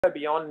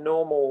beyond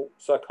normal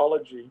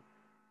psychology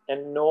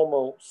and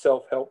normal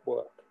self-help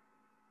work,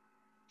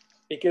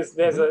 because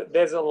there's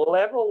a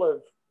level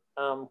of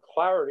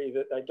clarity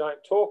that they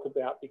don't talk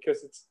about,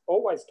 because it's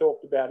always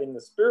talked about in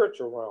the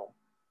spiritual realm.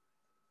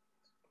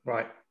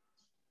 Right.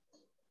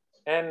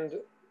 And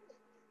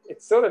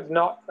it's sort of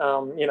not,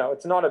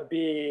 it's not a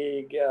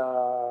big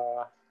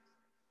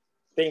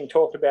thing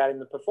talked about in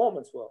the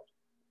performance world.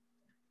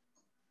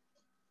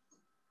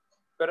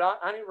 But the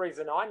only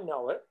reason I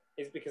know it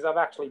is because I've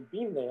actually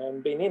been there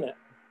and been in it.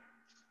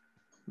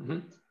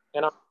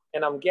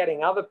 And I'm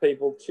getting other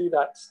people to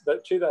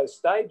those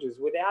stages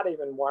without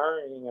even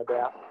worrying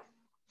about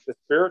the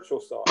spiritual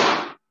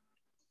side.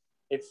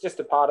 It's just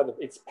part of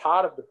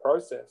the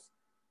process.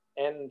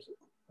 And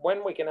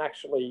when we can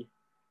actually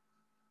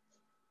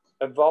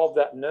evolve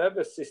that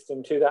nervous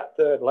system to that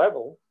third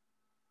level,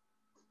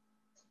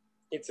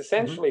 it's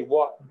essentially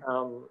what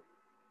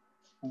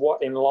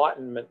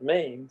enlightenment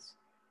means.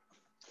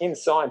 In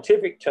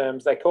scientific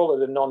terms, they call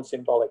it a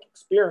non-symbolic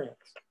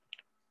experience.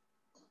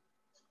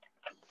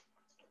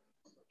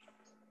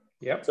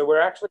 Yep. So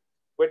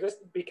we're just,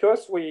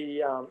 because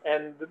we,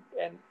 and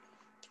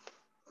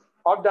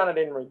I've done it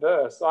in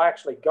reverse. I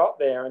actually got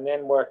there and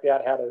then worked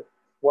out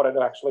what it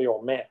actually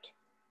all meant.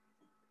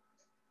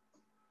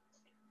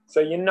 So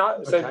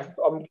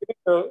I'm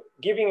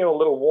giving you a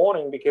little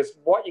warning, because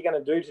what you're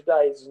going to do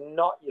today is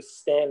not your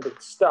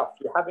standard stuff.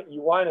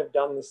 You won't have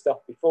done this stuff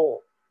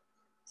before.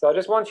 So I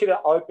just want you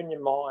to open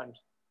your mind,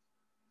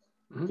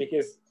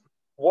 because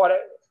what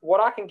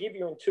I can give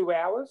you in 2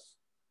 hours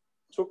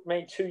took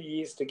me 2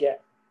 years to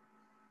get.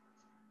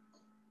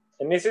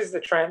 And this is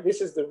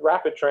the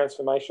rapid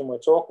transformation we're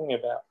talking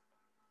about.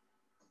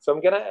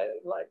 So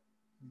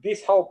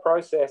this whole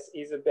process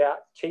is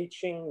about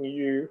teaching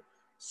you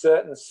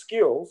certain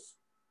skills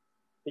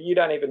that you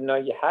don't even know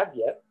you have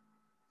yet,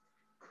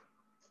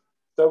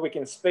 so we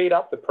can speed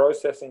up the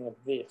processing of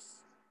this.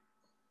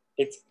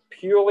 It's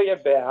purely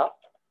about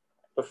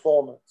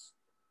performance,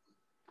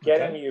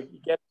 getting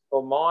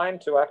your mind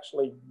to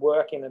actually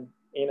work in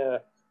a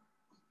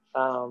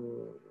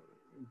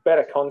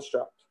better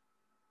construct.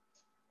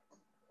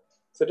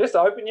 So just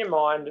open your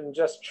mind and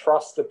just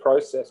trust the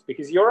process,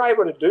 because you're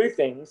able to do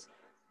things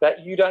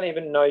that you don't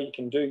even know you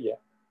can do yet.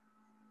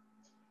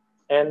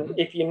 And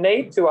if you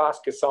need to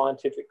ask a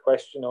scientific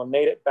question or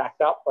need it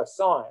backed up by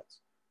science,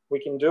 we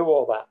can do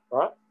all that,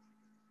 right?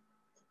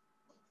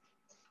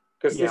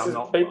 Because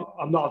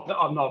I'm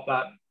not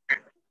that.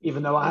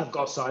 Even though I have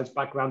got a science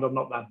background, I'm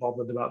not that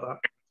bothered about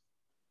that.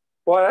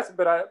 Well,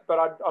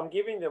 I'm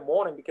giving them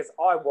warning, because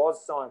I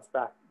was science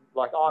backed.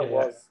 Like I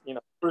was,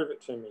 prove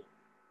it to me.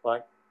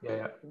 Like,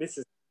 this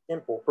is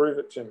simple. Prove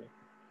it to me.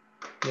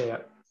 Yeah.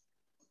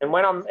 And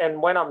when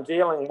I'm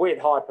dealing with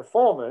high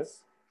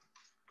performers,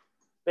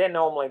 they're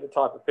normally the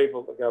type of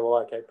people that go,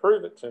 well, okay,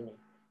 prove it to me.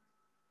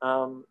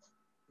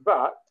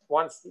 But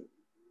once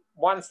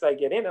they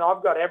get in, and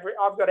I've got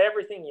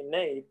everything you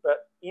need,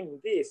 but in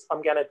this,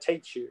 I'm going to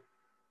teach you.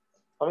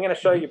 I'm going to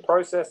show you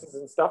processes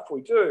and stuff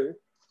we do.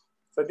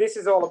 So this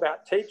is all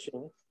about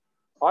teaching.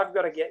 I've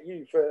got to get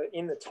you,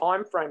 in the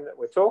time frame that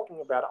we're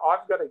talking about,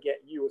 I've got to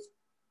get you as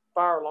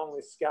far along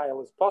this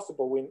scale as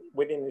possible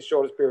within the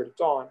shortest period of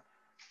time.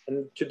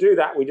 And to do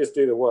that, we just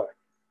do the work.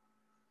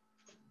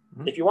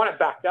 If you want it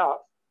backed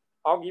up,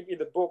 I'll give you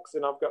the books,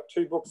 and I've got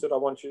 2 books that I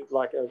want you,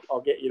 I'll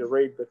get you to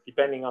read, but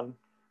depending on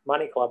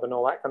Money Club and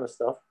all that kind of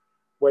stuff,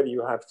 whether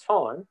you have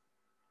time.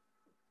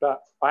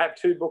 But I have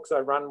 2 books I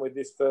run with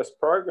this first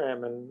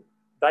program, and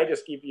they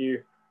just give you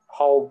a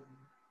whole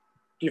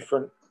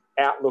different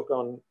outlook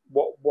on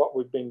what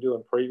we've been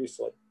doing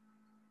previously.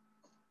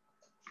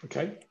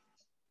 Okay.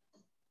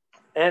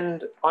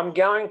 And I'm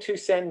going to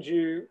send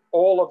you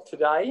all of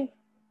today,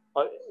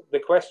 the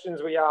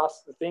questions we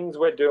asked, the things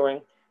we're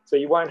doing, so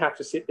you won't have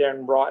to sit there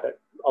and write it.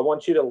 I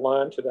want you to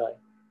learn today.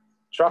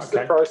 Trust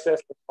the process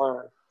and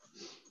learn.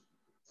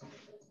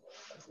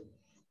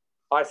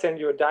 I send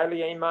you a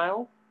daily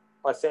email.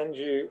 I send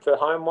you, for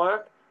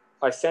homework,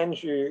 I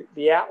send you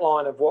the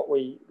outline of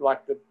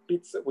the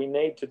bits that we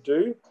need to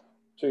do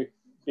to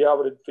be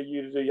able for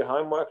you to do your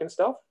homework and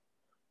stuff.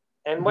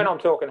 And when I'm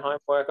talking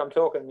homework, I'm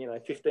talking,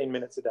 15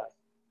 minutes a day.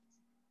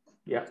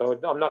 Yeah. So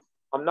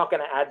I'm not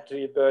going to add to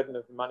your burden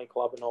of Money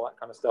Club and all that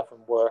kind of stuff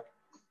and work,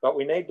 but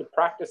we need to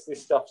practice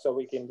this stuff so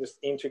we can just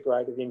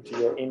integrate it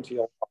into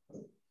your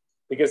life.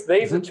 Because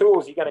these are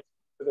tools you're going to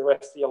use for the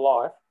rest of your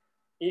life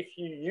if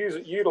you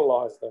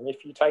utilize them,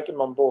 if you take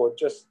them on board,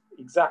 just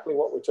exactly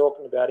what we're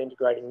talking about,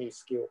 integrating new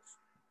skills.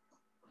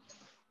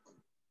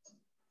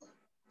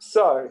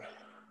 So,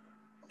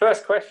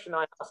 first question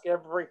I ask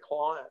every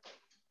client,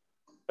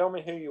 tell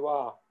me who you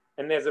are.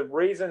 And there's a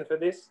reason for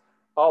this.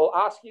 I'll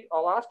ask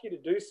you to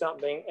do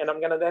something, and I'm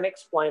going to then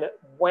explain it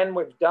when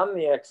we've done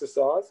the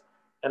exercise,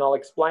 and I'll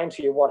explain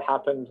to you what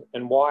happened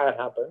and why it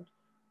happened.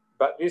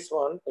 But this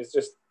one is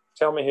just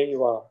tell me who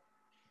you are.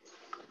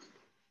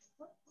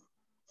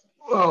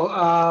 Well,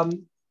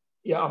 I'm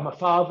a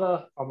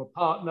father, I'm a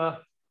partner,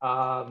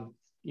 a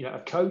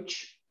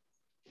coach.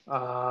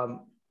 I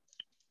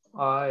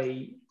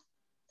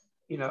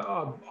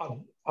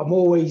I'm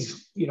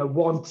always,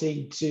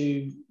 wanting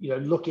to,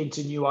 look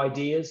into new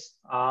ideas,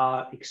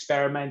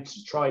 experiment,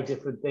 try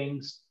different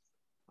things.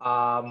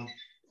 More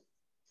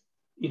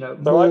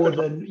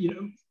than,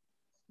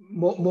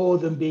 more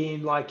than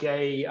being like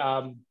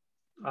a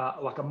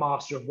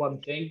master of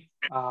one thing.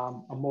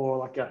 I'm more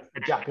like a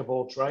jack of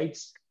all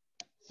trades.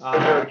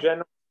 You're a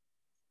general.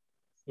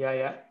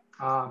 Yeah.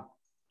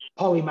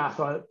 Polymath,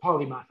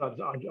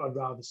 I'd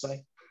rather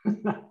say.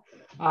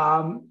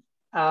 I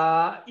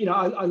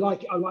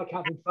like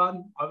having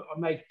fun.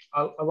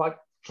 I like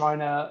trying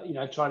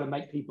to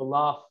make people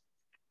laugh,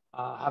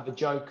 have a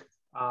joke.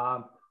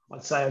 I'd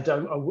say I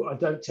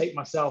don't take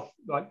myself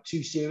like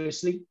too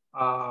seriously.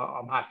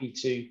 I'm happy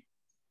to,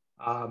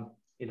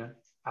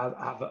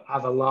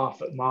 have a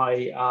laugh at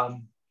my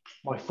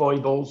my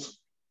foibles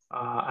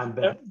and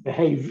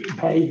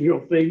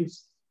behavioral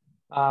things.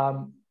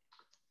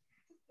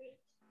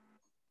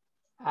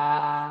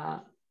 I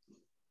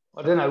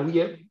don't know.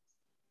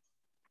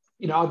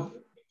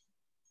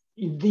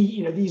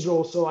 These are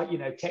also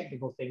like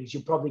technical things.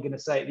 You're probably going to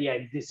say at the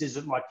end, this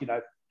isn't like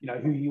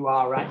who you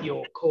are at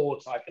your core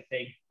type of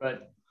thing.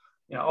 But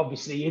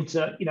obviously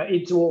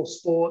into all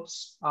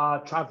sports,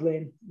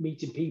 traveling,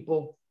 meeting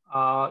people,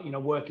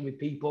 working with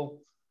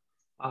people.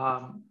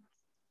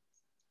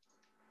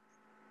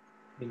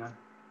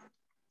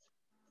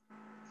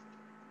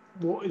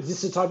 What is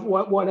this the type?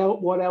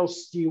 What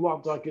else do you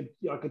want? I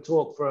could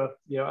talk for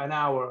an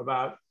hour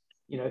about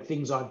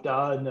things I've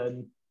done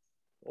and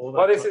all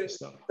that type of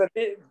stuff.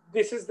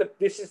 This is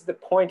the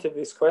point of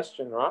this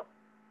question, right?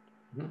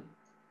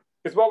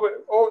 Because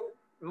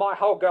my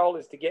whole goal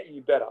is to get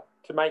you better,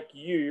 to make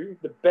you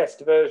the best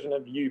version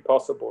of you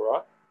possible,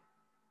 right?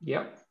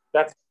 Yeah.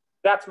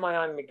 That's my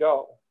only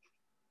goal.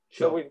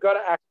 Sure. So we've got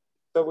to act.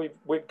 So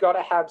we've got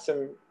to have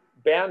some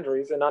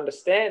boundaries and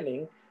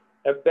understanding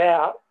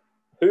about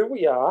who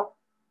we are,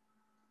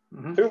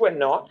 who we're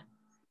not.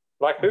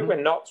 Like who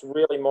we're not's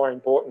really more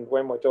important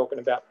when we're talking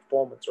about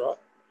performance, right?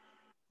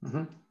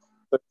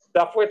 The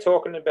stuff we're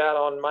talking about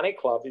on Money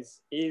Club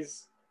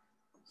is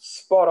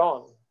spot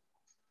on.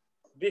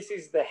 This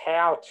is the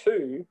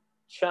how-to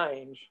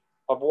change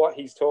of what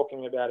he's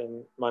talking about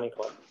in Money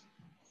Club,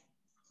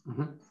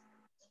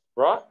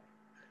 right?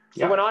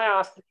 So when I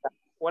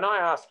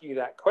ask you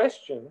that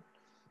question,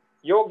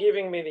 you're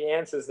giving me the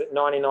answers that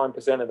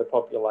 99% of the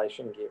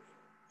population give.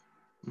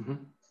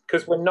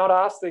 Because we're not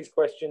asked these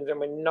questions and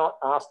we're not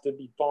asked to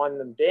define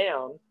them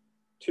down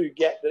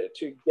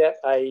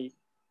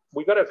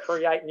we've got to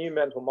create new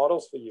mental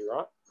models for you,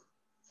 right?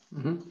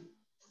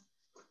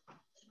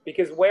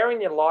 Because where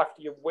in your life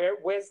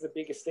where's the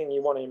biggest thing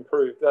you want to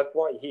improve? That's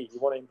why you're here. You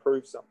want to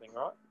improve something,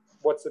 right?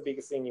 What's the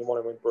biggest thing you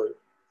want to improve?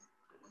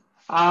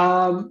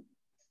 I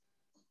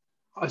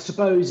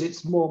suppose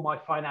it's more my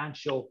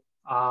financial,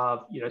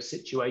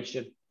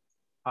 situation.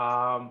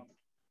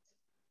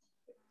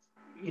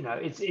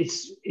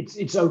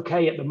 It's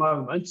okay at the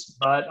moment,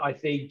 but I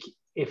think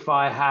if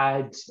I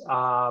had,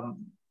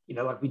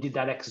 like we did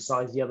that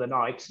exercise the other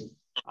night,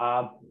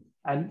 and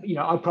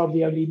I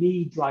probably only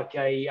need like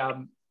a,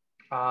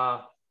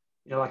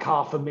 like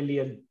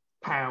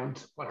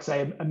 £500,000, like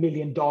say $1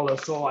 million.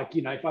 So like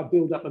if I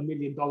build up $1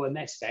 million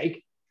nest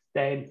egg,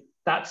 then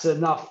that's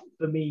enough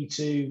for me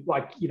to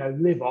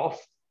live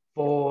off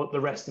for the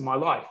rest of my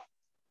life.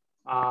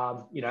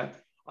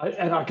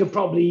 And I could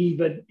probably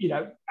even,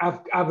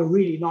 have a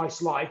really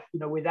nice life,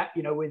 with that,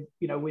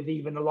 with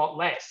even a lot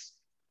less.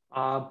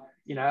 Our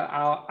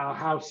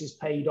house is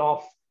paid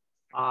off.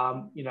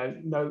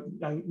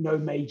 No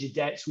major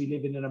debts. We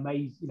live in an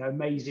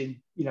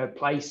amazing,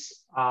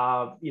 place.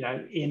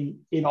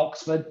 In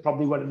Oxford,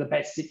 probably one of the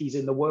best cities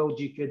in the world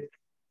you could,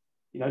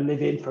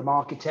 live in, from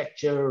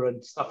architecture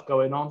and stuff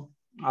going on.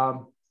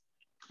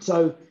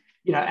 So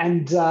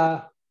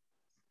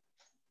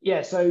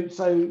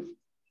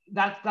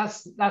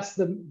that's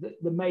the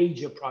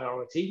major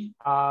priority,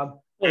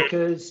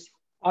 because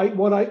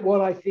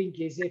what I think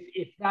is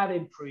if that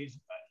improves,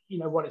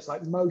 what it's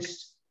like,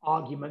 most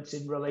arguments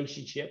in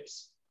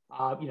relationships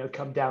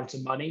come down to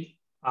money,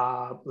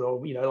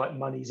 or like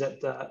money's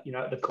at the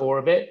at the core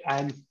of it.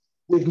 And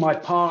with my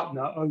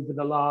partner over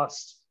the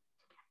last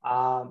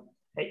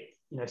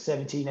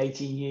 17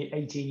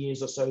 18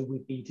 years or so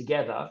we've been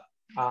together,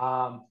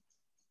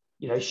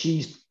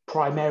 she's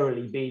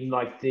primarily been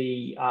like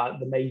the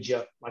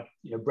major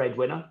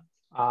breadwinner,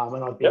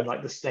 and I've been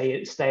like the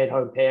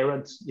stay-at-home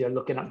parent,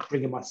 looking at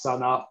bringing my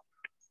son up,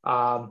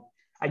 and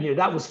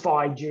that was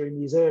fine during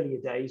these earlier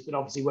days, but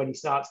obviously when he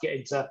starts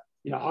getting to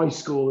high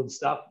school and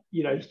stuff,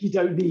 you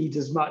don't need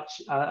as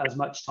much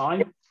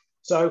time.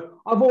 So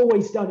I've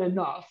always done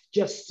enough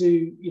just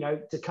to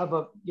to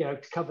cover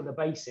the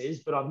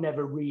bases, but I've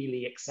never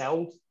really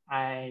excelled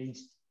and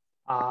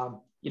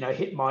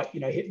hit my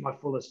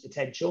fullest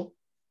potential.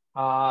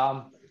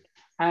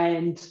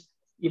 And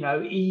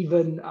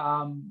even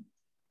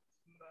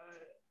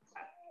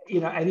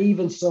and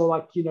even so,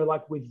 like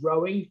with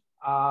rowing,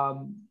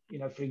 for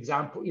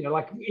example,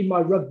 like in my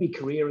rugby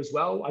career as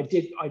well, I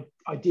did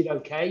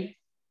okay,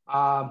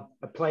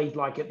 I played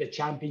like at the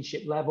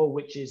championship level,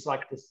 which is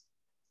like this.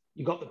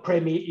 You got the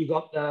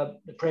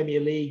Premier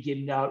League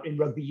in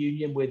rugby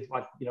union with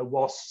like, you know,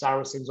 Wasps,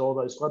 Saracens, all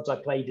those clubs. I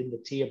played in the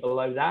tier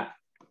below that.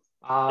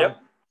 Yep.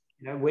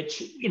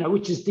 Which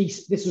is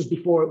decent. This was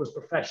before it was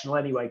professional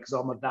anyway, because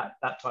I'm of that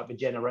type of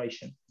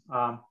generation.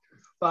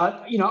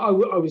 But you know,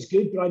 I was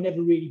good, but I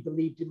never really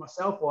believed in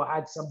myself, or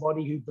had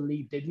somebody who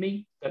believed in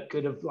me that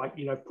could have, like,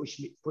 you know, pushed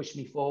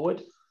me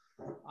forward.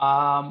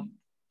 And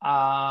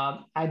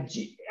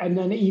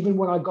then even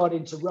when I got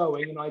into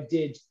rowing, and I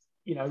did,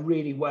 you know,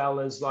 really well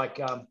as like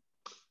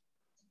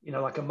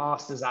like a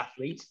masters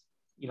athlete.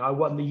 You know, I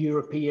won the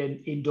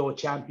European Indoor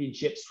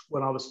Championships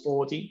when I was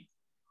 40.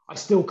 I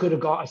still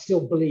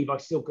believe I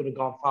still could have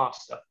gone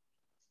faster.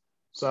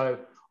 So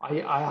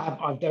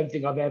I don't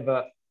think I've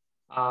ever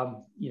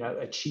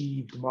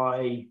achieved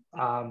my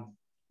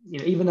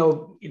even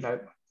though, you know,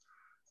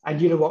 and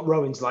you know what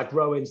rowing's like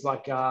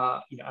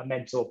a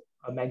mental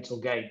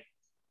game.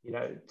 You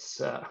know,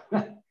 it's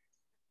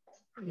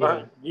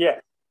yeah.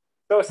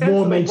 So essentially,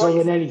 more mental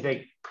than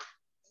anything.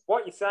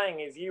 What you're saying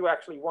is you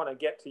actually want to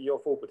get to your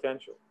full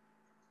potential.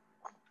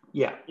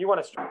 Yeah. You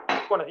want to see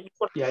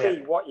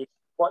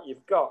what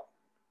you've got.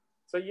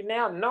 So you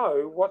now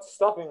know what's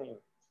stopping you.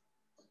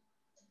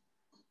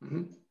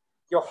 Mm-hmm.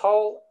 Your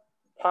whole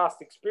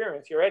past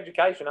experience, your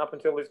education up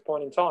until this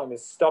point in time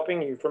is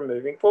stopping you from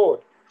moving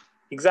forward.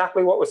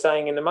 Exactly what we're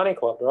saying in the Money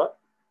Club, right?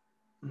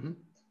 Mm-hmm.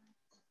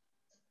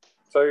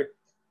 So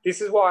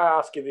this is why I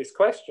ask you this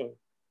question.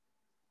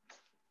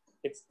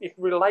 It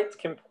relates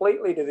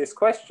completely to this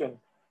question.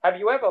 Have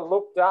you ever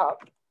looked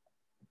up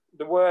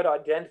the word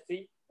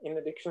identity in the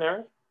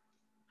dictionary?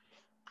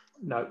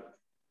 No.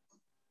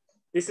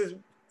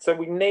 So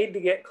we need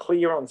to get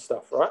clear on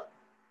stuff, right?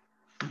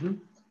 Mm-hmm.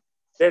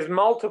 There's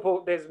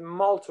multiple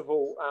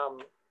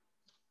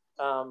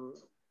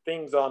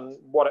things on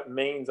what it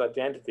means,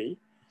 identity.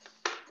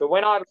 But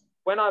when I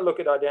look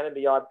at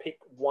identity, I pick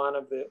one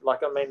of the,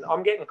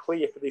 I'm getting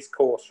clear for this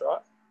course,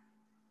 right?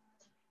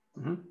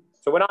 Mm-hmm.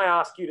 So when I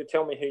ask you to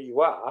tell me who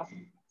you are,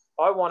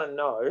 I want to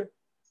know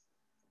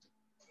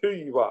who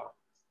you are,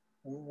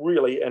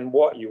 really, and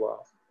what you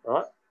are,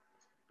 right?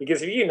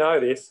 Because if you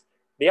know this,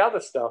 the other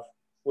stuff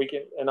we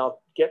can, and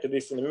I'll get to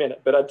this in a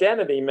minute, but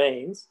identity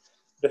means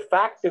the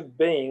fact of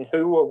being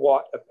who or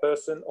what a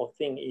person or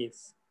thing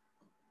is.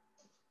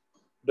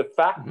 The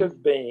fact Mm-hmm.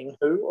 of being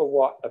who or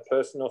what a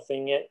person or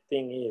thing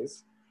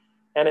is.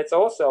 And it's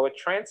also a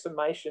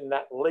transformation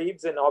that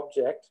leaves an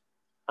object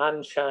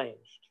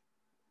unchanged.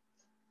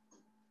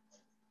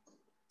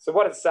 So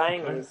what it's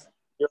saying is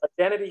your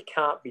identity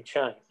can't be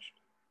changed.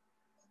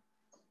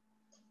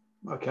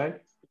 Okay.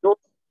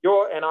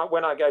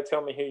 When I go,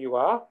 tell me who you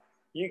are,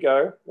 you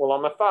go, well,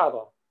 I'm a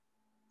father.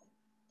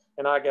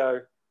 And I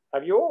go,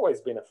 have you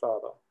always been a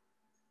father?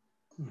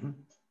 Mm-hmm.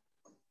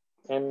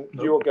 And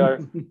Nope. you'll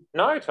go,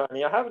 no,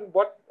 Tony, I haven't.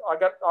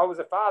 I was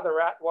a father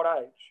at what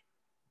age?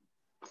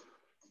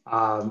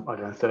 I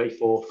don't know,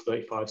 34,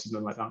 35,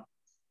 something like that.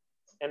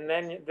 And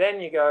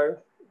then you go,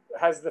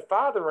 has the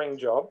fathering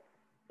job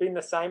been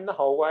the same the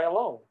whole way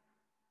along?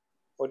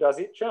 Or does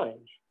it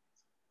change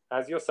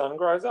as your son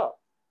grows up?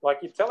 Like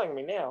you're telling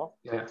me now.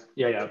 Yeah,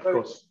 of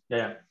course.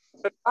 Yeah.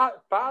 But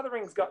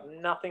fathering's got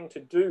nothing to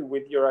do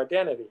with your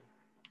identity,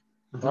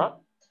 Mm-hmm. right?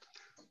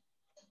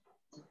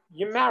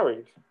 You're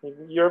married.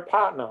 You're a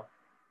partner.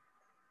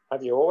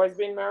 Have you always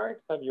been married?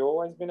 Have you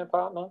always been a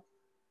partner?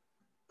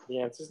 The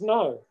answer is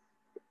no.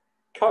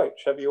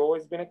 Coach. Have you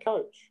always been a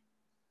coach?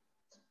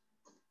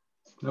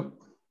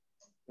 Nope.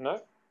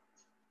 No.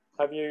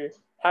 Have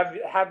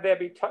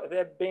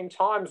there been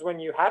times when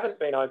you haven't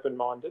been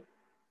open-minded?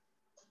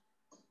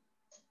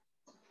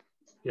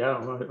 Yeah,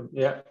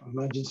 I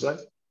imagine so.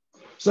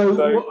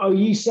 So are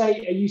you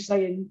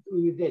saying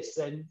with this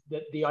then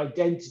that the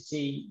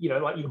identity, you know,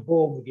 like you're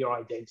born with your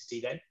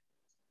identity then?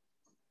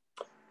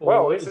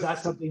 Or is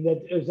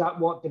that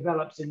what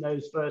develops in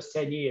those first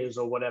 10 years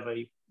or whatever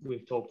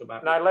we've talked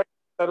about? No,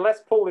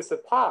 let's pull this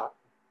apart.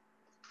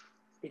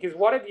 Because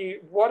you've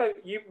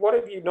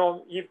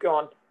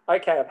gone,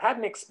 okay, I've had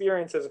an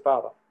experience as a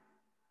father.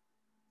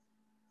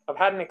 I've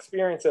had an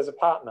experience as a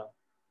partner.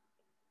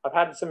 I've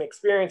had some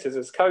experiences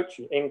as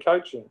coaching.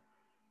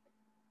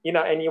 You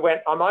know, and you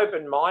went, I'm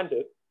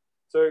open-minded.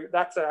 So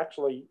that's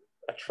actually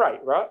a trait,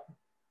 right?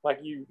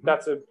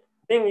 That's a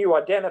thing you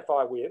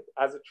identify with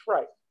as a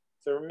trait.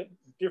 So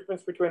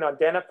difference between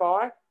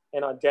identify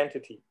and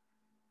identity.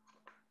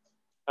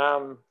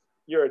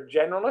 You're a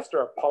generalist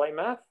or a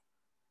polymath.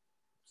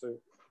 So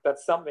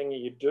that's something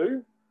you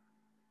do.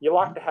 You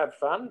like to have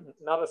fun,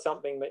 another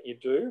something that you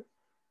do.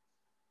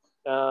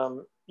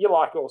 You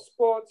like all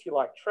sports, you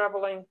like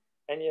traveling,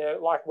 and you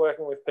like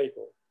working with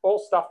people. All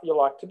stuff you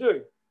like to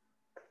do.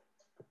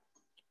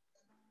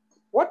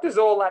 What does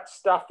all that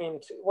stuff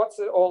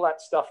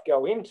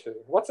go into?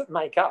 What's it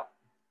make up?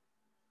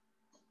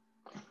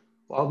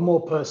 Well,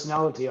 more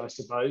personality, I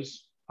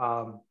suppose,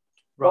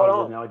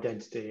 rather than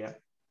identity. Yeah.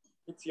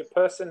 It's your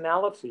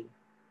personality.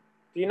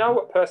 Do you know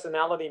what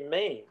personality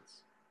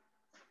means?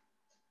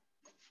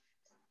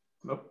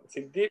 Nope.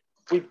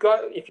 we've got,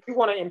 if you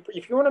want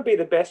to be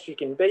the best you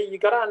can be,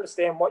 you've got to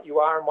understand what you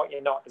are and what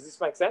you're not. Does this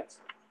make sense?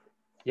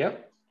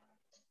 Yep.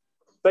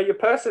 So your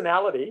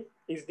personality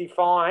is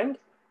defined,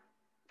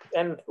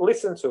 and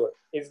listen to it,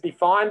 is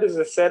defined as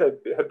a set of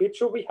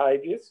habitual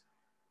behaviors.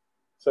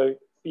 So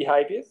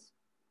behaviors,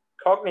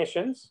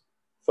 cognitions,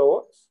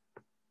 thoughts,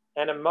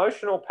 and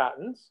emotional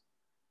patterns.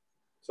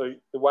 So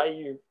the way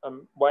you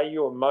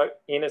emote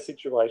in a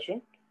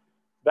situation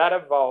that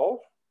evolve.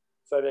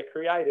 So they're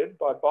created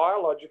by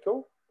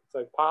biological,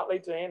 so partly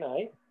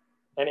DNA,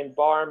 and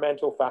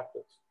environmental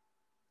factors.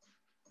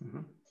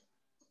 Mm-hmm.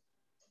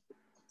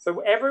 So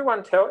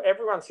everyone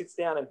sits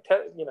down and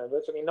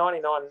virtually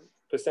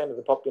 99% of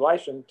the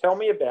population tell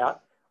me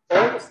about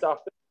all the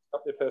stuff that makes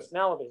up their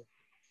personality.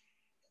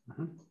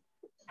 Mm-hmm.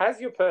 Has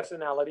your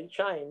personality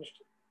changed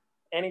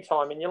any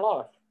time in your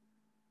life?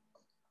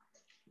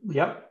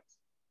 Yep.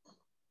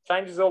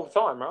 Changes all the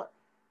time, right?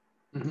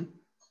 Mm-hmm.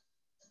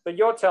 So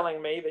you're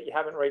telling me that you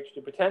haven't reached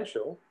your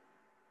potential.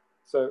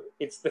 So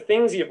it's the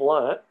things you've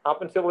learned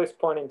up until this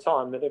point in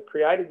time that have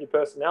created your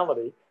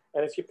personality,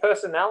 and it's your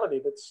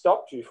personality that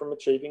stopped you from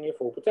achieving your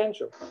full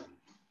potential.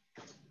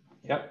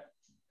 Yep.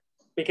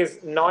 Because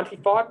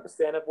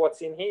 95% of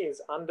what's in here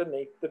is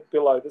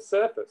below the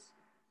surface.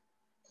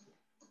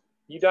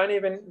 You don't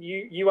even,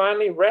 you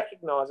only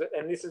recognize it,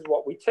 and this is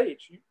what we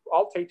teach.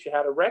 I'll teach you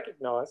how to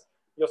recognize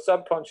your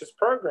subconscious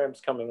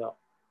programs coming up.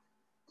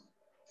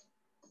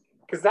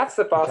 Because that's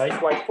the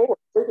fastest way forward.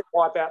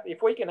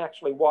 If we can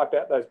actually wipe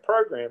out those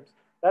programs,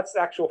 that's the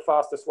actual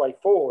fastest way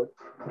forward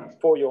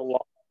for your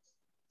life.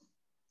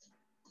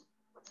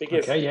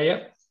 Because,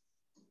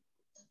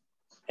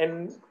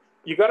 and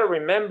you've got to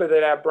remember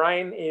that our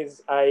brain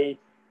is a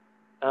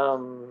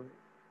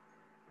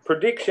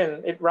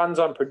prediction. It runs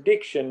on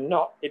prediction,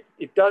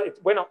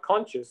 we're not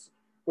conscious.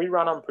 We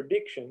run on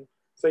prediction.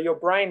 So your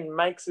brain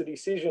makes a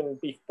decision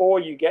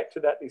before you get to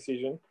that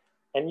decision,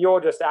 and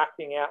you're just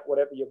acting out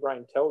whatever your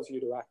brain tells you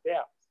to act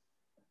out.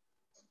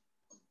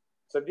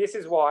 So this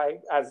is why,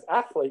 as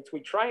athletes, we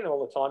train all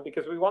the time,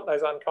 because we want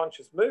those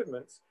unconscious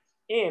movements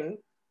in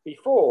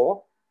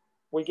before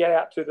we get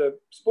out to the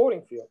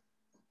sporting field.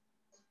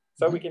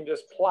 So we can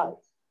just play,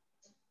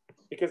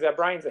 because our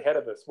brain's ahead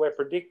of us. We're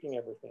predicting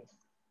everything.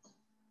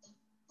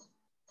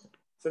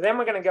 So then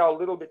we're going to go a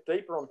little bit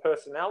deeper on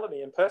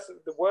personality. And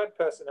the word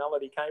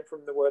personality came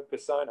from the word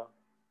persona.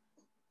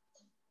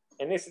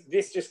 And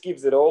this just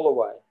gives it all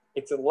away.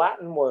 It's a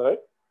Latin word,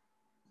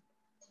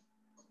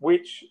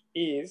 which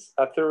is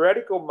a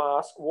theoretical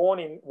mask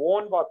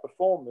worn by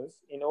performers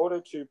in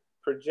order to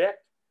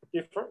project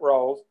different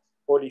roles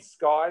or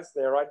disguise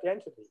their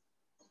identity.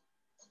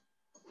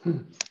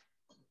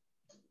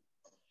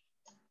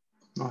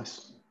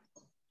 Nice.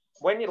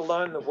 When you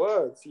learn the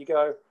words, you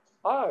go,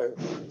 oh,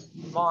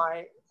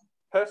 my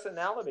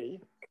personality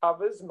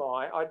covers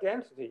my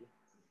identity.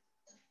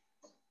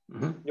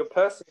 Mm-hmm. Your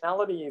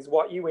personality is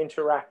what you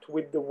interact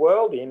with the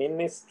world in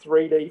this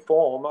 3D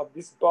form of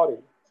this body,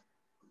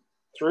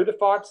 through the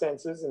 5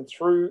 senses and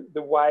through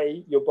the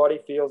way your body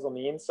feels on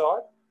the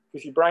inside,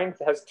 because your brain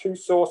has 2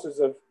 sources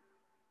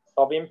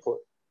of input.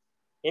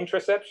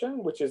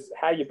 Interoception, which is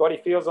how your body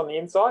feels on the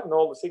inside and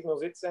all the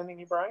signals it's sending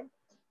your brain,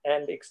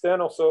 and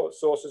external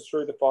sources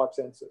through the 5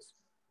 senses,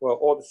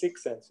 or the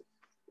 6 senses.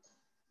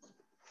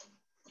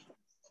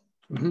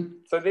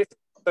 Mm-hmm.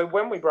 So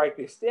when we break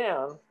this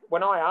down,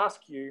 when I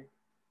ask you,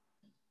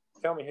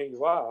 tell me who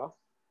you are,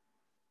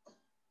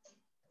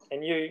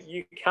 and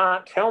you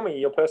can't tell me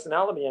your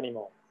personality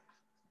anymore.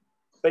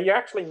 So you're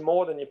actually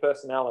more than your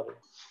personality.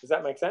 Does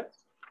that make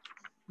sense?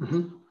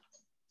 Mm-hmm.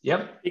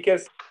 Yep.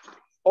 Because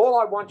all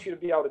I want you to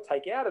be able to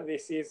take out of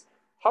this is,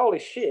 holy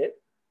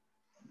shit,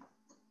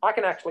 I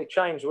can actually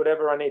change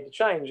whatever I need to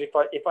change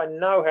if I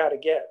know how to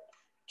get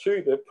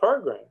to the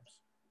programs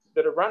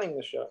that are running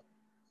the show.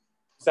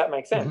 Does that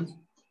make sense? Mm-hmm.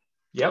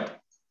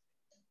 Yep.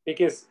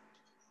 Because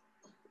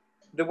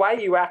the way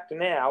you act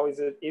now is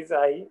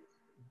a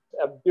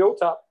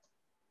built-up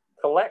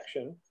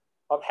collection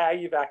of how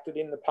you've acted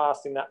in the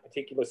past in that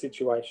particular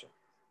situation.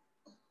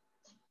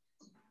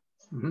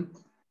 Mm-hmm.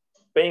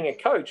 Being a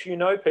coach, you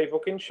know people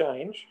can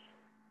change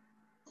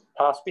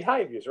past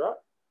behaviors, right?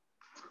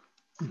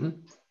 Mm-hmm.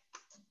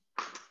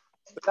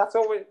 But that's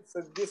always,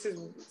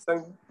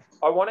 so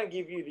I want to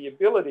give you the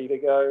ability to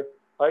go,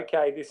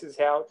 okay, this is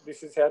how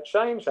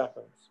change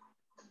happens.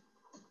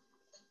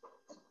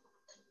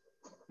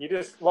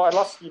 I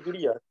lost your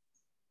video.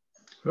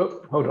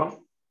 Oh, hold on.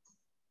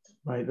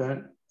 Right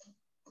there.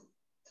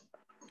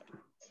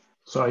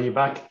 Sorry, you're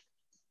back.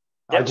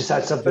 Yep. I just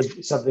had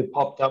something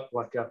popped up,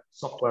 like a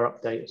software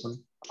update or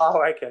something.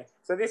 Oh, okay.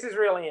 So this is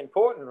really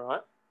important,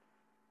 right?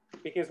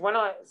 Because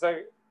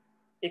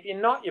if you're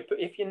not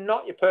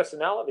your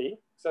personality,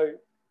 so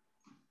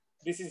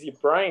this is your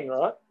brain,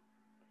 right?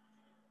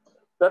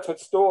 That's what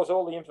stores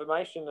all the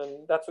information,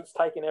 and that's what's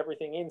taken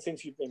everything in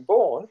since you've been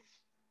born.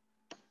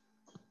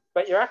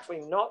 But you're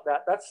actually not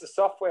that. That's the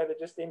software that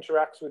just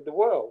interacts with the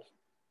world.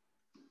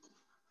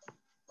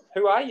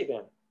 Who are you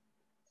then?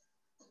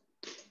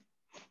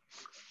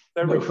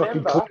 So no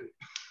remember,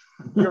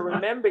 You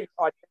remember your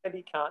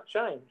identity can't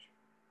change.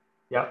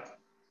 Yeah.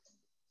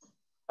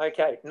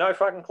 Okay, no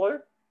fucking clue?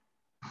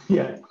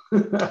 Yeah.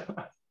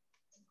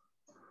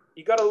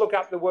 You got to look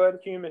up the word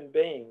human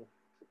being.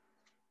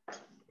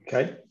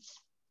 Okay.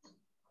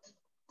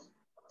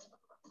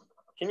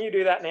 Can you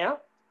do that now?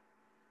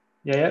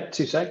 Yeah,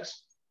 2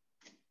 secs.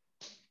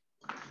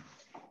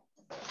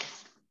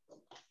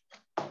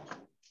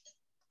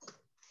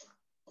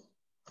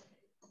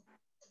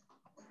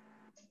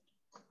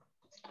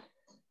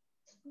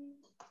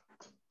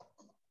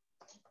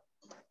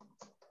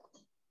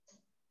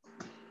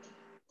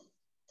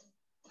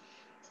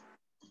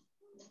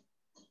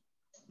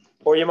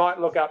 Or you might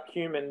look up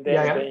human,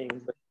 then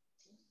being.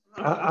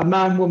 A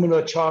man, woman,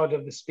 or child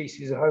of the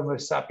species of Homo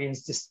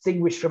sapiens,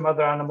 distinguished from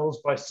other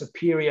animals by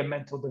superior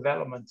mental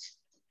development,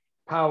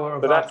 power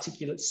of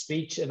articulate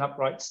speech, and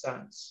upright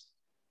stance.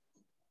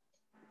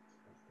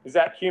 Is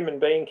that human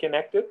being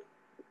connected?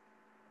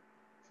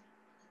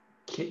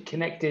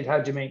 Connected,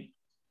 how do you mean?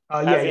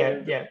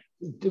 Yeah.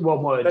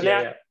 One word, so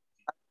yeah.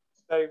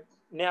 So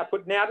now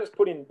just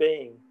put in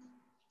being.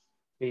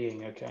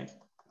 Being, okay.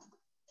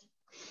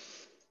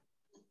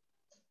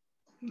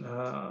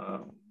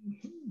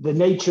 The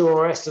nature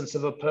or essence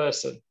of a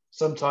person.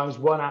 Sometimes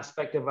one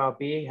aspect of our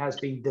being has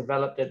been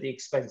developed at the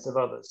expense of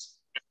others.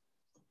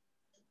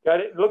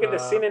 Look at the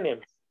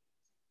synonyms.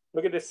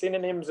 Look at the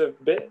synonyms of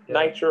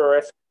nature or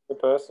essence of a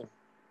person.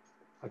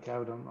 Okay,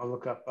 hold on. I'll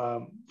look up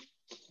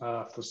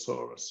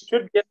thesaurus.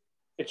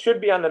 It should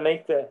be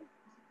underneath there.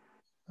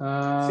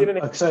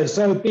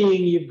 So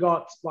being, you've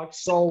got like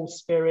soul,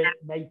 spirit,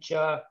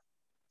 nature,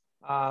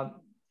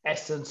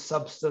 essence,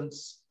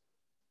 substance,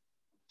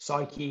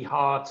 psyche,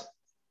 heart,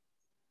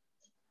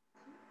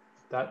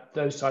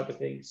 those type of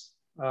things.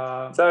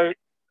 So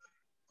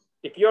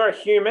if you're a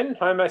human,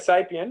 Homo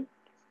sapien,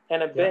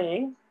 and a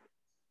being,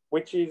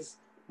 which is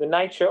the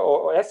nature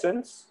or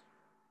essence,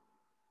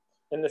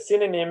 and the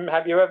synonym,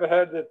 have you ever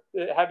heard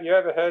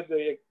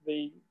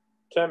the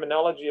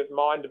terminology of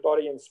mind,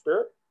 body, and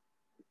spirit?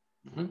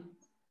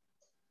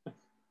 Mm-hmm.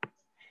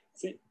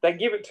 See, they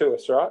give it to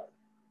us, right?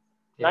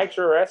 Yeah.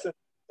 Nature or essence,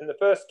 and the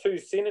first two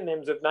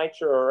synonyms of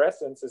nature or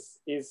essence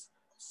is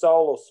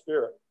soul or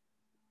spirit.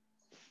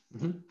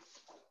 Mm-hmm.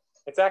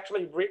 It's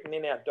actually written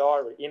in our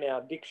diary, in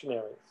our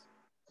dictionaries.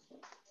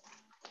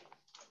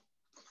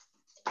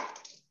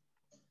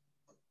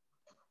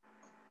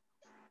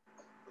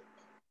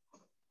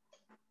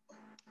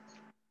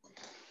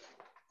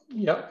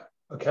 Yep.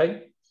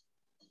 Okay.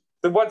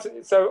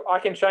 So I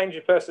can change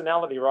your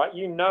personality, right?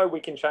 You know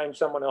we can change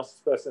someone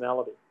else's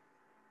personality.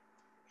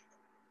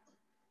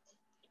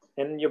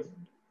 And your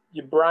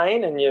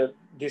brain and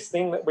this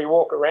thing that we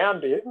walk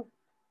around in,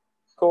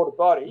 called a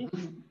body,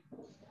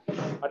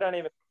 I don't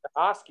even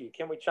ask you,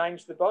 can we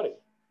change the body?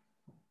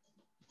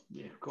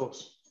 Yeah, of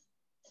course.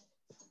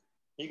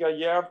 You go,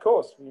 yeah, of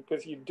course,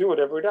 because you do it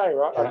every day,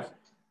 right?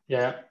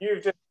 Yeah.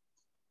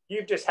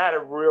 You've just had a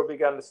real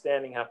big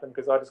understanding happen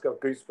because I just got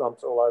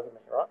goosebumps all over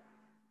me, right?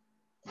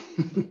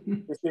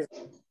 This is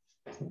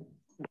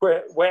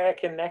we're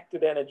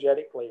connected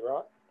energetically,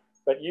 right?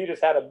 But you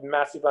just had a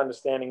massive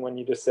understanding when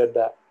you just said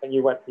that, and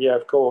you went, yeah,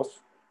 of course.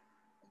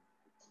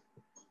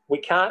 We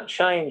can't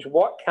change.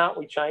 What can't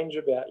we change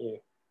about you?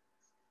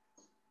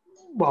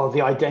 Well,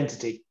 the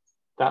identity,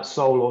 that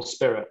soul or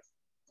spirit.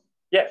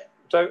 Yeah.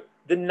 So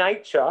the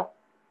nature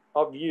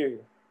of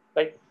you,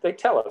 they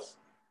tell us,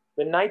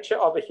 the nature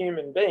of a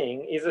human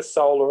being is a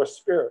soul or a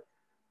spirit.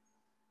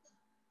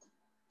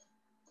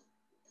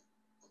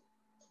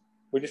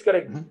 We just got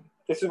to,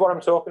 this is what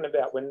I'm talking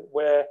about when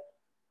we're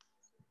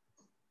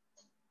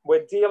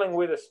dealing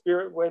with a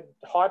spirit where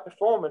high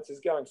performance is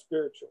going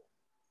spiritual.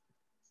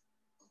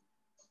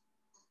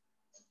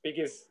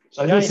 Because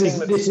so this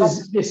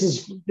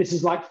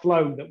is like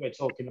flow that we're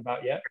talking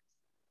about, yeah?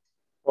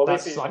 Well,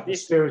 that's like the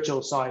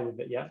spiritual side of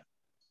it, yeah?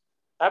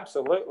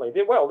 Absolutely.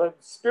 Well, the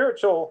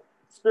spiritual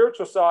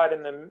side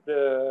and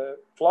the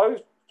flow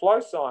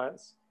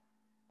science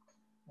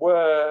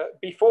were,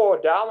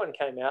 before Darwin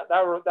came out,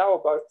 they were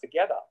both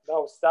together. They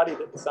were studied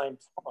at the same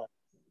time.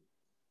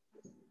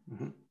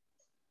 Mm-hmm.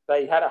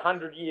 They had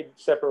 100-year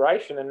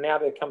separation, and now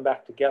they've come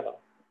back together.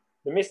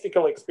 The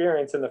mystical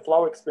experience and the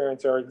flow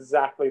experience are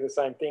exactly the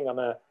same thing on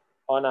a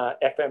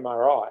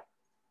fMRI.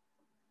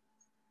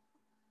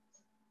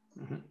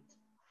 Mm-hmm.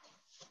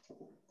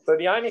 So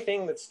the only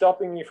thing that's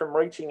stopping you from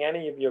reaching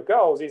any of your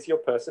goals is your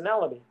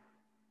personality,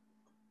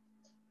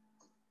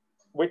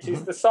 which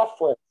is the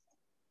software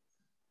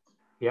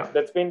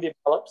that's been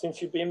developed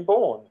since you've been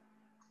born.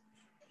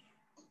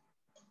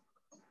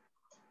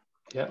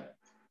 Yeah.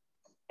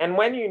 And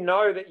when you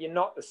know that you're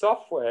not the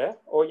software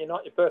or you're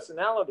not your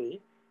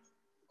personality,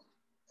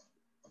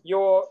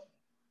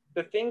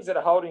 the things that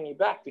are holding you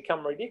back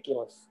become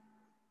ridiculous.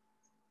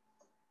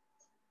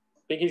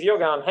 Because you're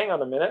going, hang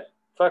on a minute,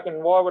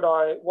 fucking why would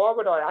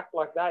I act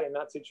like that in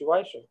that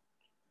situation?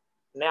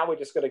 Now we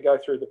just got to go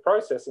through the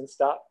process and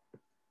start.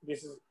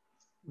 Let's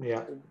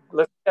get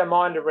our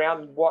mind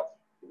around what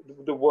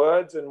the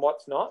words and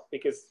what's not,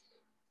 because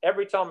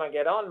every time I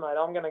get on, mate,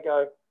 I'm going to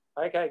go,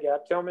 okay,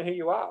 Gav, tell me who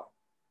you are.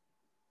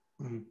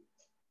 Mm.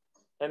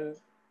 And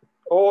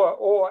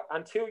or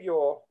until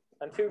you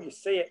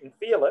see it and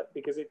feel it,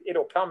 because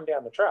it'll come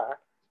down the track.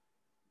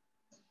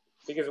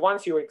 Because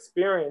once you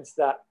experience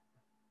that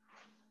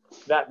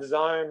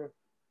zone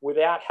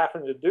without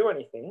having to do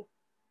anything,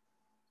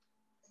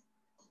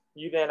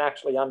 you then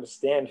actually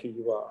understand who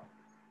you are.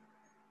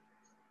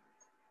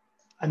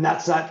 And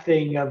that's that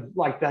thing of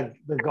like the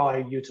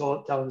guy you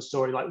telling the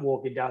story, like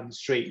walking down the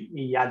street,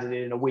 he had it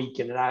in a week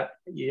and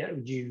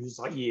it used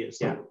like years.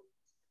 Yeah.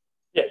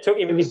 Yeah, it took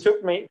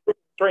me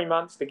 3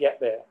 months to get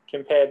there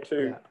compared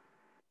to,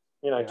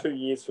 2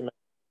 years for me.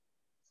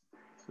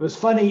 It was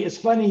funny. It's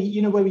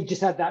funny, where we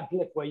just had that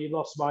blip where you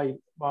lost my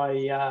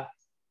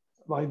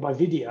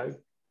video,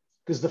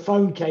 because the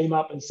phone came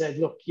up and said,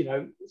 look,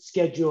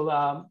 schedule,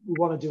 we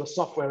want to do a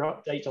software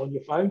update on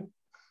your phone.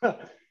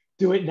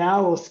 Do it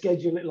now or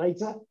schedule it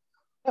later.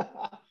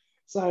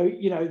 So,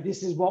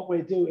 this is what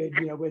we're doing.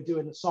 We're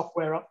doing a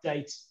software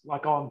update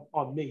like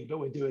on me, but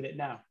we're doing it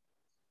now.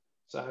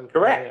 So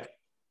correct.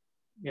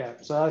 Yeah.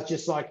 So that's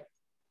just like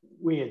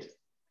weird.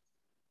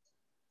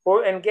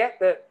 Well, and get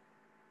that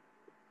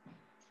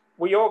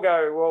we all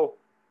go, well,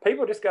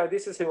 people just go,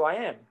 this is who I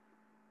am.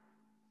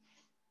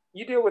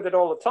 You deal with it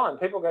all the time.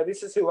 People go,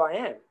 this is who I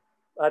am.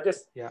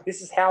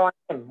 This is how I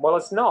am. Well,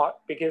 it's not,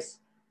 because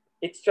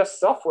it's just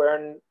software,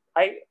 and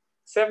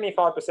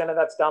 75% of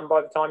that's done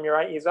by the time you're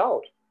 8 years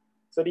old.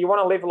 So do you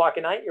want to live like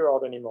an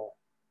 8-year-old anymore?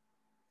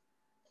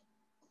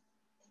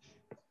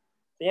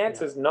 The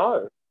answer is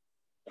no.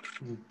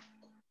 Mm.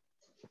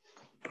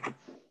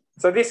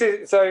 So this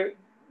is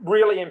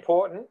really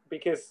important,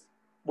 because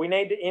we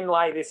need to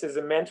inlay this as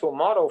a mental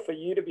model for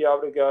you to be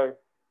able to go,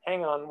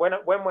 hang on, when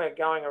we're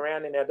going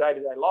around in our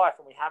day-to-day life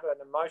and we have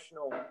an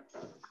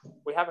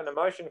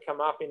emotion come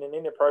up in an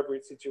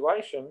inappropriate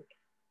situation,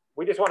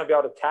 we just want to be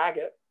able to tag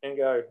it and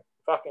go,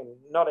 fucking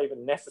not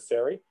even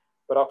necessary,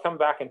 but I'll come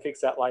back and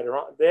fix that later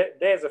on.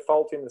 There's a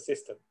fault in the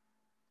system.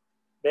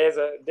 There's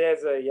a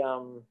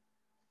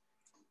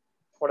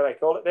what do they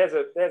call it?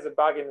 There's a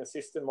bug in the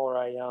system, or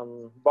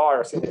a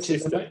virus in the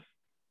system.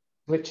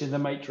 Glitch in the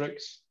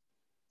matrix.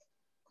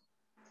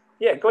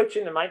 Yeah, glitch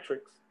in the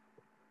matrix.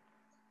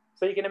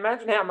 So you can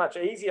imagine how much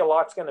easier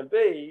life's going to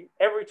be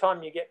every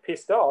time you get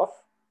pissed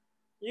off.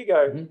 You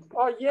go,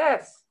 oh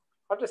yes,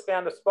 I've just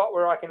found a spot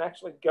where I can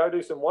actually go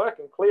do some work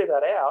and clear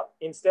that out,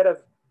 instead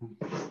of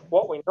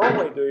what we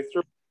normally do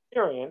through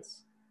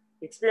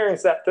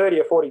experience that 30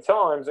 or 40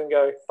 times and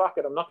go, fuck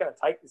it, I'm not going to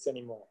take this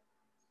anymore.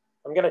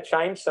 I'm going to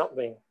change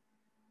something.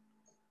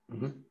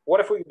 Mm-hmm.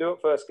 What if we could do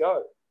it first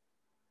go?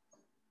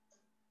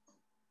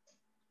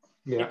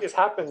 Yeah. It just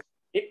happens.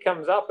 It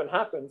comes up and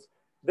happens.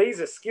 These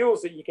are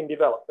skills that you can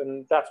develop,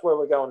 and that's where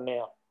we're going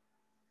now.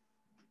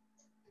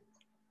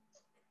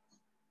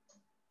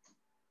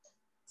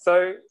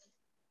 So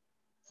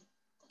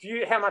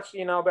how much do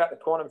you know about the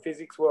quantum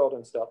physics world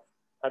and stuff?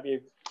 Have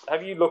you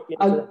looked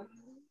into it?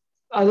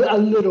 A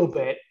little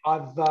bit.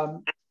 I've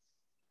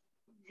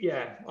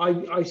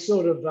I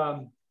sort of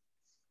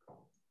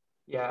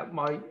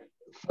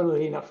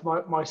funnily enough,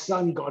 my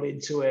son got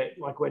into it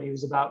like when he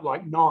was about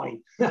like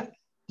 9.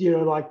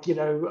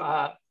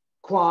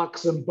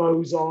 Quarks and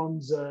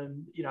bosons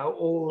and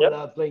all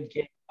the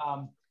blinking.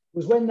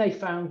 Was when they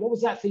found, what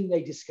was that thing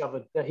they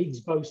discovered, the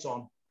Higgs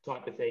boson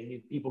type of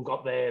thing. People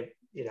got their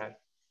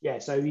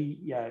so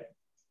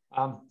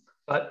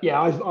but yeah,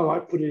 I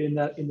put it in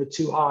the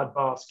too hard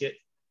basket.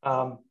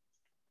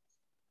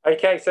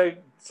 Okay, so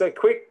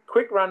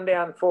quick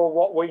rundown for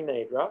what we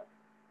need, right?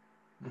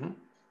 Mm-hmm.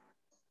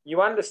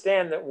 You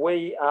understand that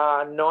we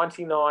are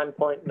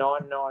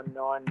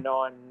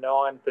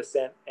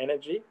 99.99999%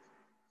 energy,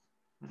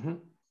 mm-hmm,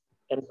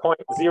 and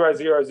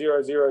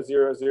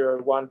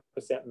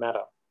 0.000001%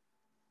 matter.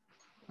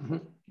 Mm-hmm.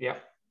 Yeah.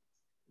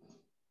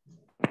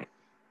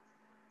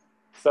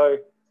 So,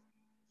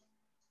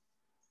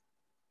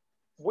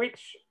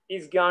 which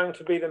is going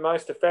to be the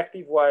most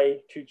effective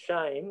way to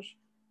change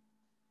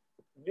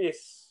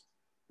this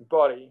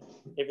body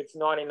if it's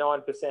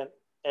 99%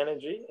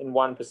 energy and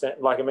 1%?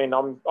 Like, I mean,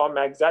 I'm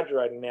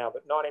exaggerating now,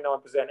 but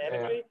 99%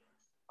 energy,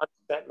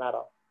 100%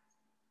 matter.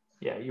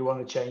 Yeah, you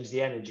want to change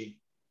the energy.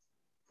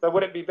 So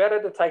would it be better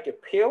to take a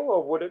pill,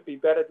 or would it be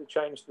better to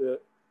change the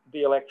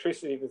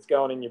electricity that's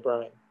going in your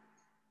brain?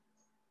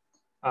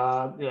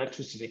 The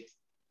electricity.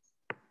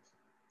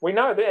 We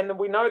know that, and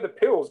we know the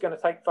pill is going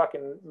to take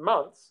fucking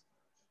months.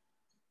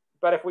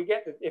 But if we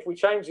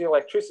change the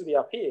electricity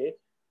up here,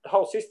 the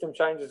whole system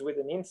changes with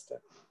an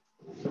instant.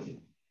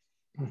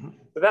 Mm-hmm.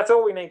 So that's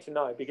all we need to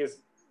know,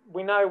 because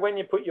we know when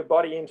you put your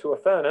body into a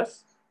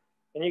furnace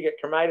and you get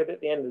cremated at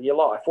the end of your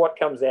life, what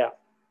comes out?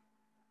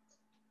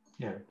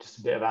 Yeah, just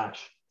a bit of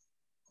ash.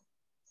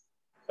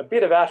 A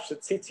bit of ash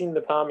that sits in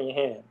the palm of your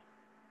hand.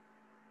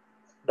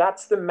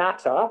 That's the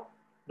matter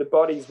the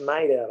body's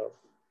made out of.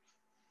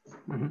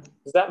 Mm-hmm.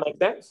 Does that make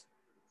sense?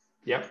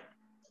 Yep.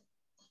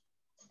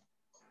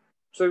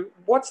 So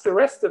what's the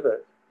rest of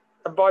it?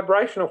 A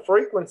vibrational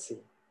frequency.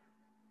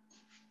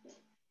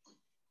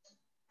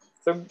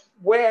 So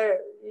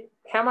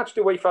how much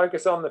do we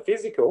focus on the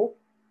physical?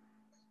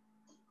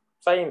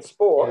 Say in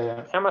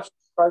sport, how much do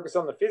we focus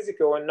on the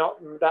physical and not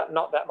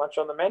that much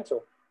on the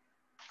mental?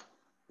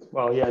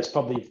 Well, yeah, it's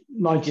probably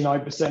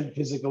 99%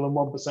 physical and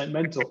 1%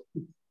 mental.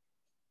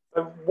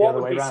 So what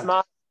would be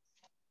smart?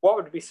 What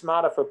would be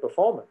smarter for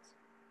performance?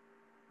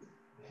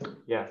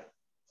 Yeah,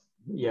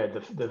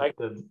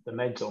 the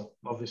mental,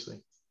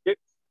 obviously.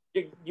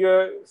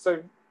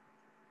 So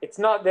it's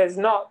not. There's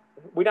not.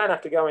 We don't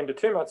have to go into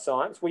too much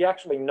science. We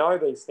actually know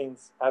these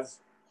things as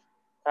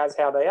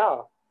how they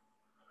are.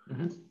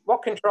 Mm-hmm.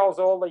 What controls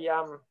all the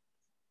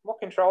What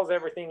controls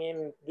everything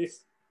in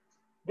this?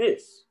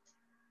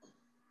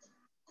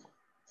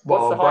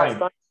 What's the highest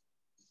function?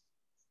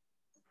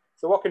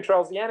 So what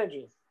controls the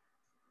energy?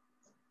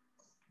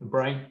 The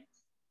brain.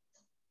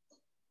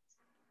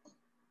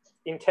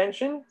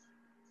 Intention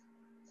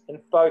and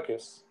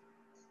focus.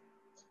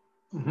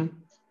 Mm-hmm.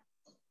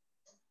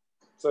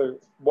 So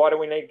why do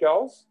we need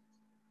goals?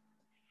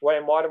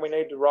 And why do we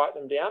need to write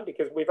them down?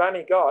 Because we've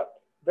only got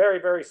very,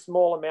 very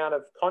small amount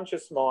of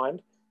conscious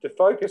mind to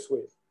focus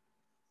with.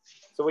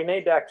 So we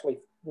need to actually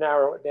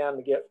narrow it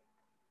down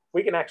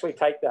we can actually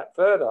take that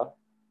further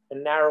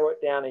and narrow it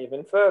down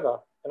even further.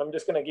 And I'm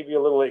just going to give you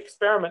a little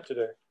experiment to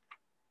do.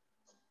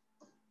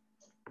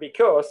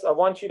 Because I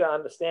want you to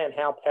understand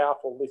how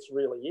powerful this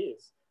really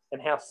is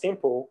and how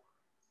simple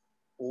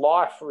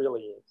life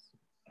really is.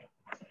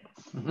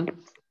 Mm-hmm.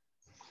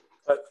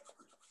 So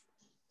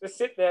just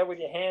sit there with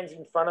your hands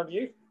in front of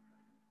you,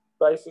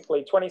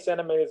 basically 20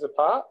 centimeters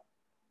apart.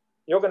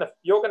 You're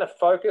gonna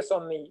focus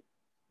on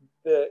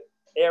the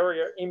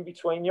area in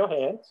between your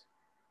hands.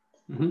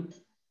 Mm-hmm.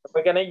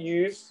 We're going to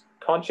use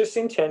conscious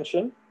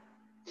intention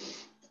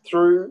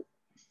through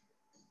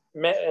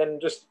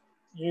and just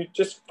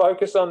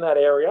focus on that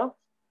area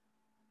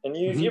and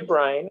use your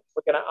brain.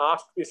 We're going to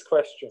ask this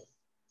question.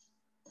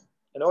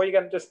 And all you're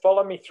going to just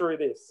follow me through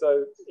this.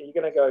 So you're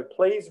going to go,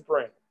 please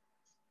bring.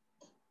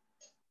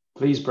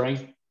 Please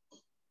bring.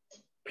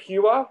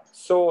 Pure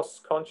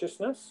source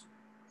consciousness.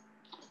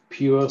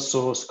 Pure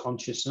source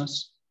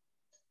consciousness.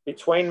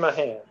 Between my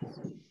hands.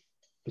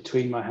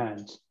 Between my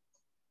hands.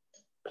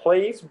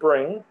 Please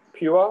bring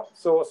pure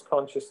source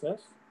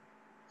consciousness.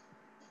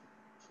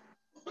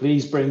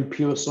 Please bring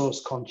pure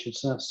source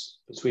consciousness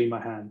between my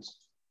hands.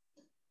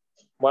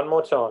 One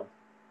more time.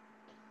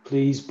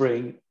 Please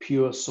bring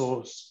pure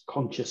source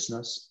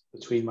consciousness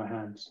between my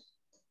hands.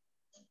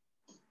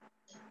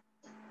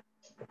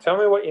 Tell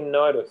me what you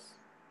notice.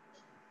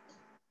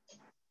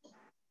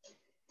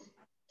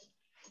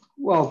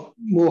 Well,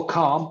 more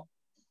calm.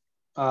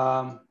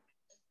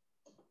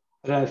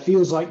 I don't know, it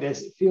feels like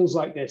there's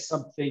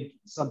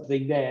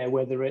something there,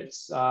 whether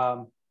it's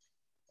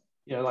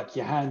like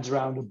your hands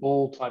around a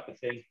ball type of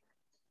thing.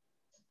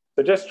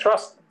 So just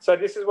trust. So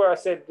this is where I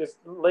said, just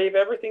leave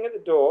everything at the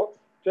door.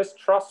 Just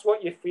trust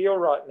what you feel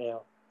right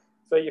now.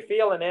 So you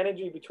feel an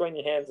energy between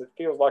your hands that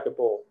feels like a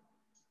ball.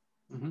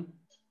 Mm-hmm.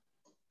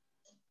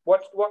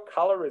 What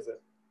color is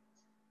it?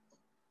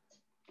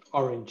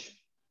 Orange.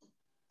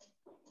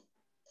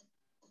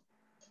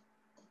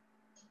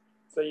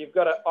 So you've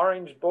got an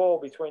orange ball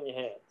between your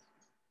hands.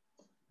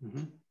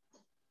 Mm-hmm.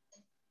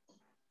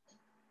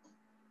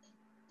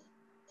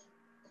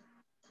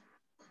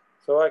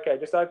 So, okay,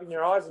 just open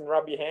your eyes and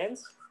rub your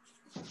hands.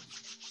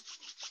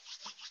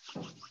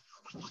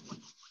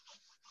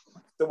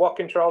 So what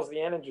controls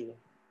the energy?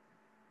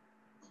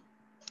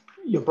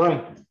 Your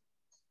brain.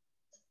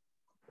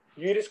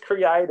 You just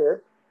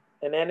created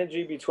an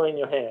energy between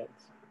your hands.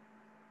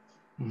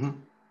 Mm-hmm.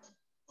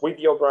 With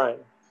your brain.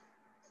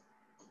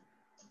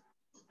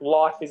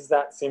 Life is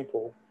that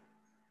simple.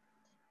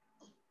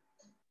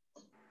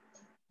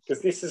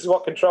 Because this is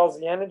what controls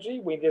the energy.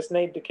 We just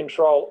need to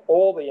control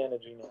all the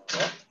energy now,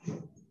 right?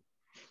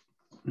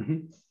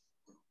 Mm-hmm.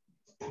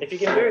 If you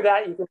can do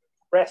that, you can do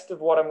the rest of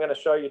what I'm going to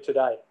show you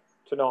tonight.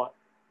 The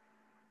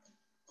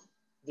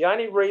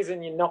only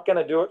reason you're not going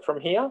to do it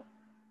from here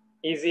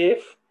is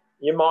if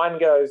your mind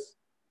goes,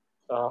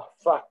 oh,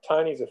 fuck,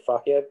 Tony's a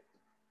fuckhead.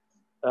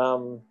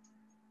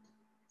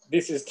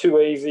 This is too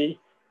easy.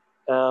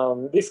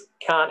 This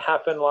can't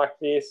happen like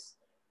this.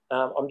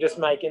 I'm just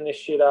making this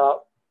shit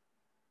up.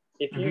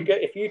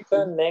 If you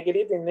turn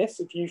negative in this,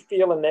 if you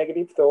feel a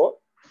negative thought,